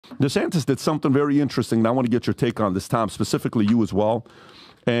DeSantis did something very interesting, and I want to get your take on this, Tom, specifically you as well,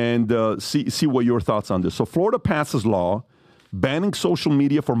 and see what your thoughts on this. So Florida passes law banning social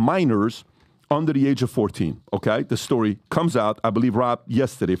media for minors under the age of 14, okay? The story comes out, I believe, Rob,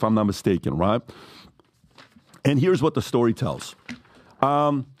 yesterday, if I'm not mistaken, right? And here's what the story tells.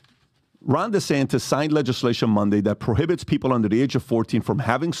 Ron DeSantis signed legislation Monday that prohibits people under the age of 14 from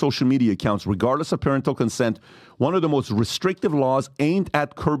having social media accounts regardless of parental consent, one of the most restrictive laws aimed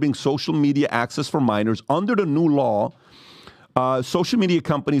at curbing social media access for minors. Under the new law, social media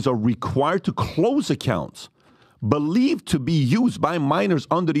companies are required to close accounts believed to be used by minors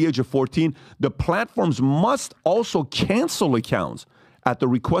under the age of 14. The platforms must also cancel accounts at the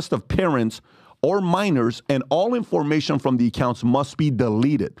request of parents or minors, and all information from the accounts must be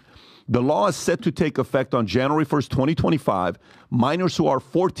deleted. The law is set to take effect on January 1st, 2025. Minors who are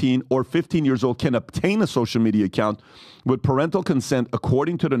 14 or 15 years old can obtain a social media account with parental consent.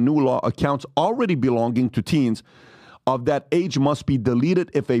 According to the new law, accounts already belonging to teens of that age must be deleted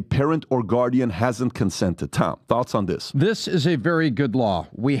if a parent or guardian hasn't consented. Tom, thoughts on this? This is a very good law.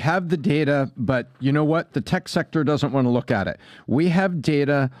 We have the data, but you know what? The tech sector doesn't want to look at it. We have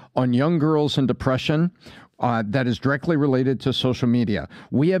data on young girls and depression. That is directly related to social media.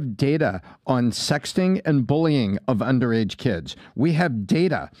 We have data on sexting and bullying of underage kids. We have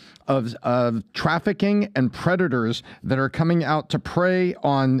data of trafficking and predators that are coming out to prey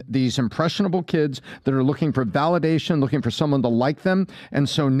on these impressionable kids that are looking for validation, looking for someone to like them. And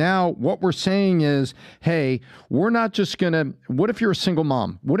so now what we're saying is, hey, we're not just going to, what if you're a single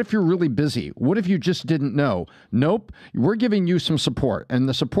mom? What if you're really busy? What if you just didn't know? Nope. We're giving you some support. And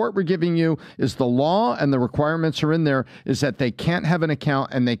the support we're giving you is the law, and the requirements are in there, is that they can't have an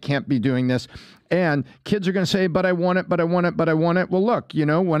account and they can't be doing this. And kids are going to say, but I want it, but I want it, but I want it. Well, look,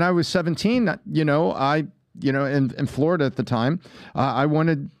 when I was 17, in Florida at the time, I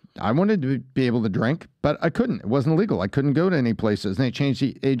wanted to be able to drink, but I couldn't. It wasn't legal. I couldn't go to any places. And they changed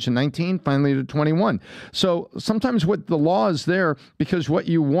the age to 19, finally to 21. So sometimes what the law is there because what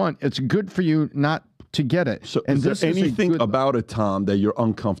you want, it's good for you not to get it. So is there anything about it, Tom, that you're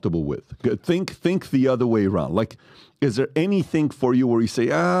uncomfortable with? Think the other way around. Like, is there anything for you where you say,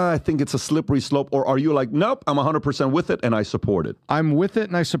 I think it's a slippery slope? Or are you like, nope, I'm 100% with it and I support it? I'm with it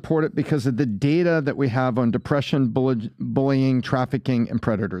and I support it because of the data that we have on depression, bullying, trafficking, and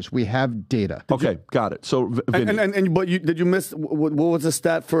predators. We have data. Okay, got it. So, but did you miss, what was the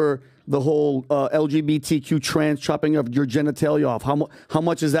stat for the whole LGBTQ trans chopping of your genitalia off? How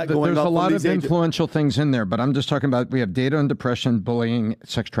much is that going up? There's a lot of influential things in there, but I'm just talking about, we have data on depression, bullying,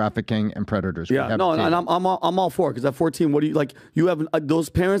 sex trafficking, and predators. Yeah, no, and I'm all for it, because at 14, what do you, like, you have those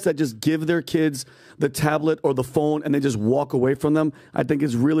parents that just give their kids the tablet or the phone and they just walk away from them. I think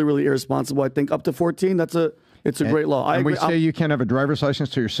it's really, really irresponsible. I think up to 14, it's a great law. And we say you can't have a driver's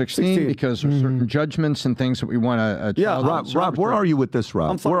license till you're 16 because of certain judgments and things that we want to. Rob, where are you with this,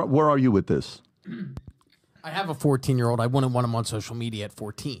 Rob? Where are you with this? I have a 14-year-old. I wouldn't want him on social media at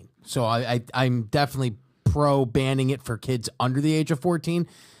 14. So I'm definitely pro banning it for kids under the age of 14.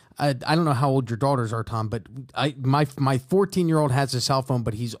 I don't know how old your daughters are, Tom, but my 14-year-old has a cell phone,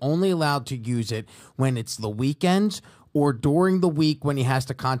 but he's only allowed to use it when it's the weekends or during the week when he has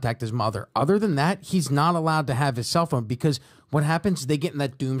to contact his mother. Other than that, he's not allowed to have his cell phone because what happens is they get in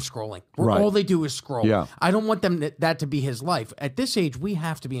that doom scrolling where all they do is scroll. Yeah. I don't want that to be his life. At this age, we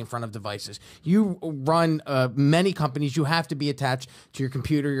have to be in front of devices. You run many companies, you have to be attached to your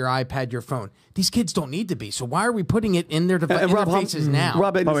computer, your iPad, your phone. These kids don't need to be. So why are we putting it in their faces now?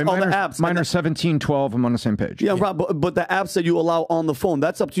 Rob, all the apps. Mine are 17, 12. I'm on the same page. Yeah, Rob, but the apps that you allow on the phone,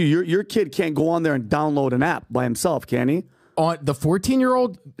 that's up to you. Your kid can't go on there and download an app by himself, can he? On the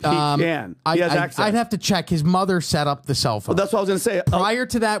 14-year-old, he can. He has access. I'd have to check. His mother set up the cell phone. Well, that's what I was going to say. Prior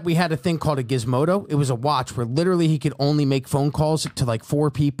to that, we had a thing called a Gizmodo. It was a watch where literally he could only make phone calls to like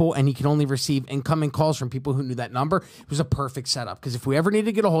 4 people, and he could only receive incoming calls from people who knew that number. It was a perfect setup because if we ever needed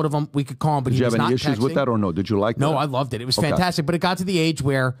to get a hold of him, we could call him. But did you have any issues with that or no? Did you like that? No, I loved it. It was fantastic. But it got to the age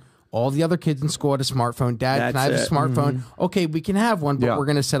where all the other kids in school had a smartphone. Dad, can I have a smartphone? Okay, we can have one, but we're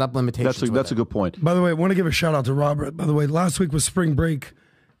going to set up limitations. That's a good point. By the way, I want to give a shout out to Robert. By the way, last week was spring break,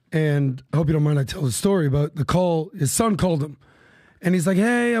 and I hope you don't mind I tell the story about the call. His son called him, and he's like,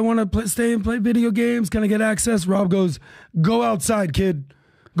 hey, I want to stay and play video games. Can I get access? Rob goes, go outside, kid.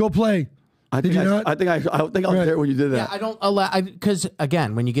 Go play. think you not? I think I was Right. there when you did Yeah, that. I don't allow because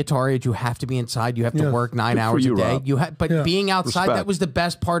again, when you get to our age, you have to be inside. You have to Yes. work 9 Good for hours you, a day. Rob. But Yeah. being outside, Respect. that was the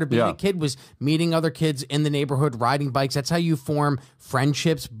best part of being Yeah. a kid was meeting other kids in the neighborhood, riding bikes. That's how you form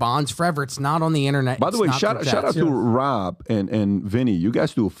friendships, bonds forever. It's not on the internet. By the It's way, not shout through out chats. to Rob and Vinny. You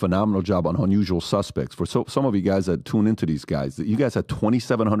guys do a phenomenal job on Unusual Suspects. For some of you guys that tune into these guys, you guys had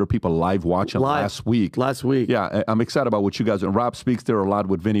 2,700 people live watching last week. Last week. Yeah, I'm excited about what you guys. And Rob speaks there a lot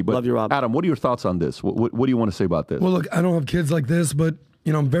with Vinny. But Love you, Rob. Adam, what are your thoughts on this? What do you want to say about this? Well, look, I don't have kids like this, but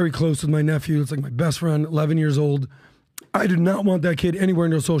I'm very close with my nephew. It's like my best friend, 11 years old. I do not want that kid anywhere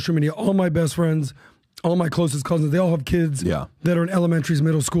near social media. All my best friends, all my closest cousins, they all have kids Yeah. that are in elementaries,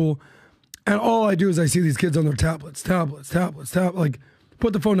 middle school. And all I do is I see these kids on their tablets, like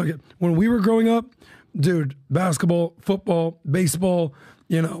put the phone down. When we were growing up, dude, basketball, football, baseball,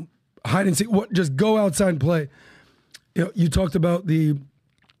 hide and seek, just go outside and play. You talked about the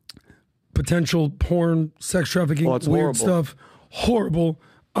potential porn, sex trafficking, Oh, it's weird horrible. stuff. Horrible.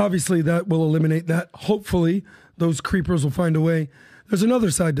 Obviously, that will eliminate that. Hopefully, those creepers will find a way. There's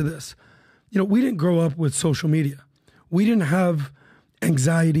another side to this. We didn't grow up with social media. We didn't have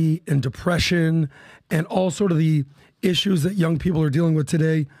anxiety and depression and all sort of the issues that young people are dealing with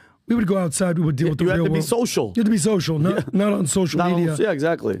today. We would go outside. We would deal with the You real have world. to be social. You have to be social, not on social Not on- media. yeah,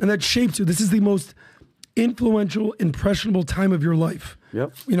 exactly. And that shapes you. This is the most influential, impressionable time of your life.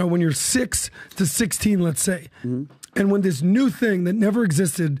 Yep. When you're 6 to 16, let's say. And when this new thing that never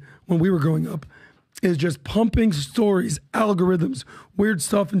existed when we were growing up is just pumping stories, algorithms, weird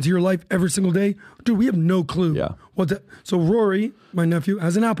stuff into your life every single day, dude, we have no clue. Yeah. So Rory, my nephew,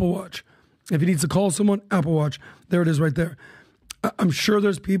 has an Apple Watch. If he needs to call someone, Apple Watch. There it is right there. I'm sure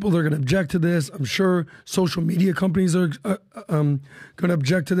there's people that are going to object to this. I'm sure social media companies are going to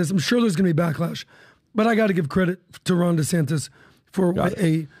object to this. I'm sure there's going to be backlash. But I got to give credit to Ron DeSantis for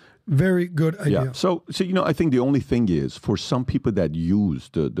a very good idea. Yeah. So I think the only thing is for some people that use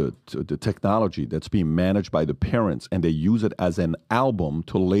the technology that's being managed by the parents and they use it as an album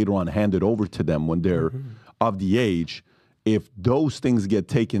to later on hand it over to them when they're of the age. If those things get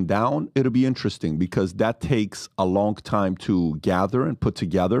taken down, it'll be interesting because that takes a long time to gather and put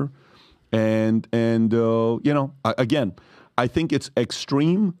together. And again, I think it's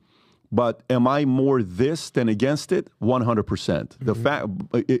extreme. But am I more this than against it? 100%. The fact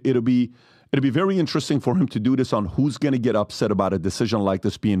it'll be very interesting for him to do this on who's going to get upset about a decision like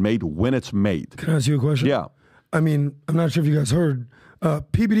this being made when it's made. Can I ask you a question? Yeah. I mean, I'm not sure if you guys heard.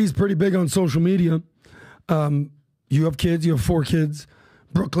 PBD's pretty big on social media. You have kids. You have 4 kids.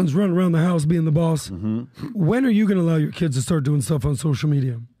 Brooklyn's running around the house being the boss. When are you going to allow your kids to start doing stuff on social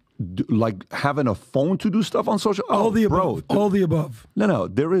media? Like having a phone to do stuff on social? All the bro, above. All the above. No,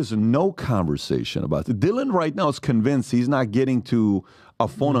 there is no conversation about it. Dylan right now is convinced he's not getting to a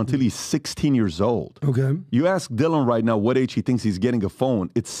phone until he's 16 years old. Okay. You ask Dylan right now what age he thinks he's getting a phone,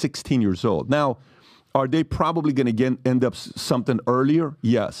 it's 16 years old. Now, are they probably going to end up something earlier?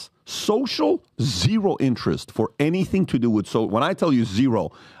 Yes. Social, zero interest for anything to do with social. When I tell you zero,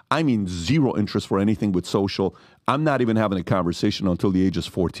 I mean zero interest for anything with social. I'm not even having a conversation until the age is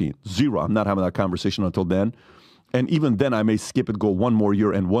 14. Zero. I'm not having that conversation until then. And even then, I may skip it, go one more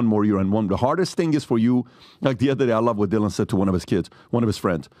year and one more year and one. The hardest thing is for you, like the other day, I love what Dylan said to one of his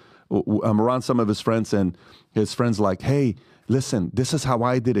friends. I'm around some of his friends, and his friend's like, hey, listen, this is how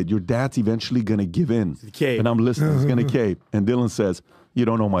I did it. Your dad's eventually going to give in. Cave. And I'm listening. He's going to cave. And Dylan says, you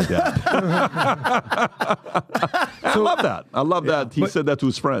don't know my dad. I love that. I love that. He said that to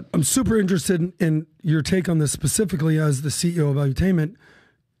his friend. I'm super interested in your take on this specifically as the CEO of Valuetainment.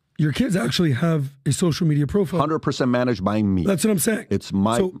 Your kids actually have a social media profile. 100% managed by me. That's what I'm saying. It's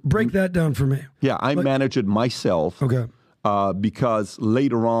my... So break that down for me. Yeah, I manage it myself. Okay. Because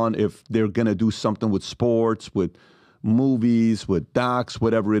later on, if they're going to do something with sports, with movies, with docs,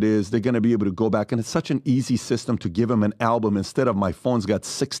 whatever it is, they're going to be able to go back. And it's such an easy system to give them an album instead of my phone's got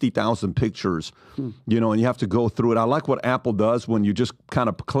 60,000 pictures, and you have to go through it. I like what Apple does when you just kind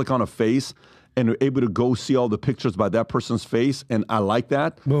of click on a face and you're able to go see all the pictures by that person's face. And I like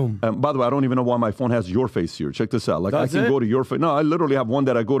that. Boom. By the way, I don't even know why my phone has your face here. Check this out. Like That's I can it? go to your face. No, I literally have one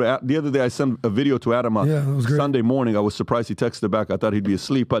that I go to. The other day I sent a video to Adam Yeah, that was great. Sunday morning. I was surprised he texted back. I thought he'd be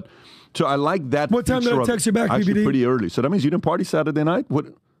asleep. But so I like that. What time did I feature of- text you back, Actually, BBD? pretty early. So that means you didn't party Saturday night? What?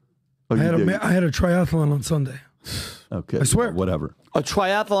 Oh, I you did. had a triathlon on Sunday. Okay. I swear. Whatever. A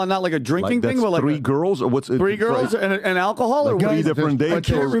triathlon, not like a Like drinking that's thing, but like 3 girls or what's it? 3 girls and alcohol, or Like what? 3 different I dates.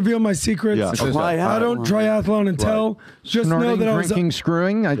 can't reveal my secrets. Yeah. Okay. I don't triathlon and tell. Just know Snorting, that I was drinking,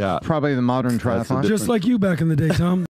 screwing. Yeah. Probably the modern That's a triathlon. just like you back in the day, Tom.